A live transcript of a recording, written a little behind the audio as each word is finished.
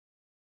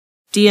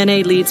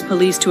DNA leads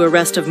police to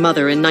arrest of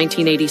mother in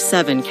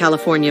 1987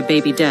 California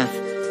baby death.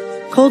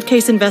 Cold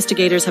case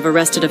investigators have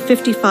arrested a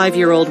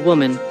 55-year-old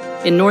woman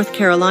in North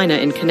Carolina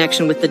in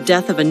connection with the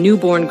death of a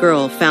newborn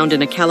girl found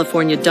in a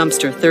California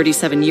dumpster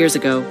 37 years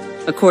ago,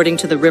 according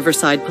to the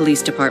Riverside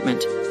Police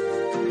Department.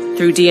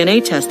 Through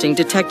DNA testing,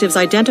 detectives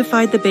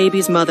identified the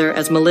baby's mother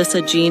as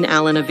Melissa Jean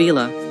Allen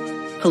Avila,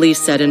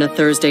 police said in a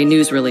Thursday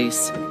news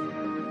release.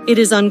 It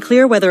is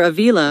unclear whether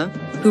Avila,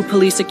 who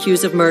police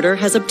accuse of murder,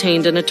 has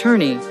obtained an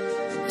attorney.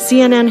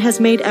 CNN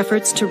has made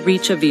efforts to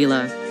reach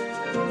Avila.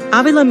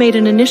 Avila made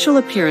an initial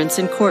appearance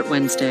in court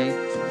Wednesday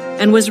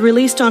and was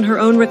released on her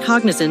own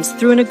recognizance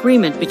through an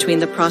agreement between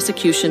the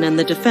prosecution and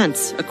the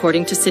defense,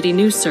 according to City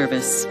News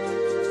Service.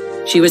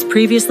 She was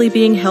previously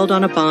being held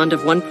on a bond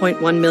of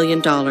 $1.1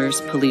 million,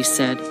 police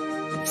said.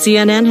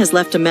 CNN has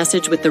left a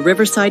message with the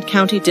Riverside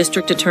County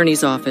District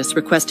Attorney's Office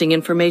requesting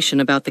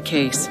information about the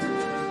case.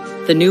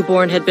 The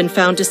newborn had been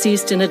found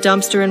deceased in a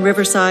dumpster in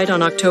Riverside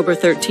on October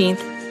 13,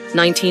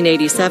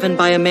 1987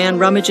 by a man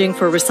rummaging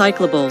for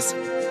recyclables,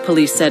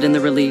 police said in the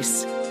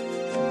release.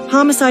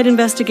 Homicide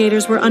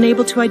investigators were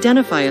unable to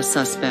identify a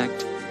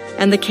suspect,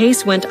 and the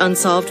case went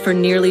unsolved for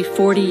nearly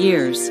 40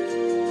 years.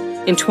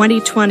 In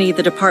 2020,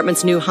 the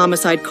department's new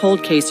homicide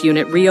cold case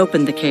unit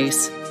reopened the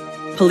case.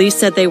 Police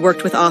said they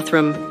worked with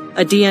Othram,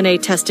 a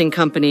DNA testing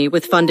company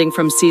with funding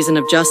from Season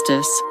of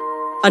Justice,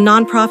 a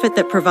nonprofit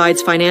that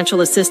provides financial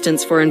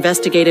assistance for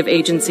investigative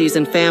agencies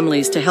and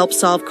families to help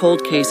solve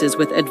cold cases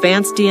with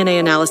advanced DNA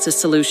analysis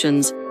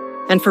solutions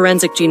and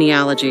forensic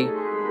genealogy.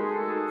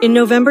 In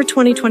November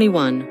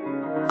 2021,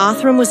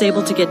 Othram was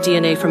able to get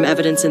DNA from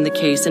evidence in the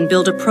case and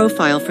build a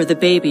profile for the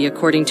baby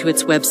according to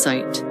its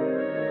website.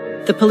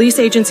 The police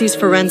agency's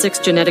forensics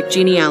genetic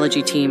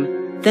genealogy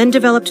team then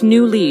developed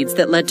new leads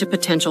that led to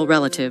potential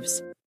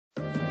relatives.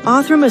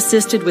 Othram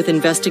assisted with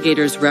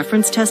investigators'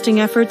 reference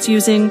testing efforts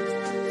using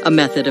a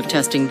method of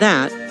testing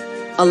that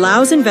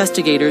allows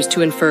investigators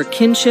to infer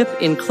kinship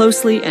in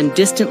closely and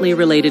distantly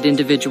related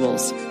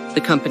individuals,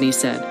 the company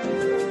said.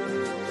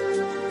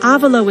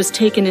 Avila was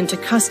taken into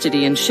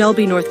custody in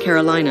Shelby, North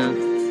Carolina,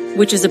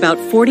 which is about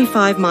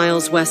 45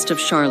 miles west of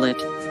Charlotte.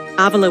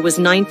 Avila was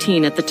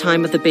 19 at the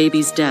time of the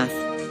baby's death.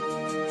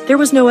 There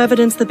was no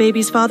evidence the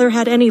baby's father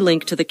had any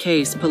link to the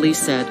case, police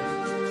said.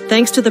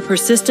 Thanks to the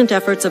persistent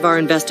efforts of our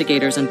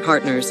investigators and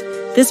partners,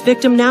 this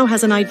victim now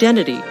has an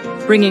identity,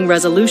 bringing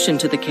resolution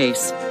to the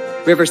case,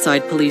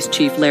 Riverside Police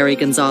Chief Larry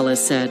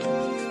Gonzalez said.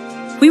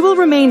 We will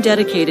remain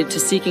dedicated to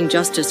seeking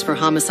justice for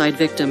homicide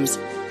victims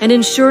and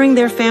ensuring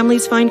their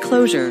families find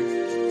closure.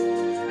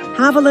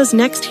 Avila's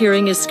next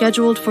hearing is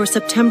scheduled for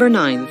September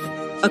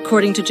 9th,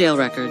 according to jail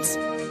records.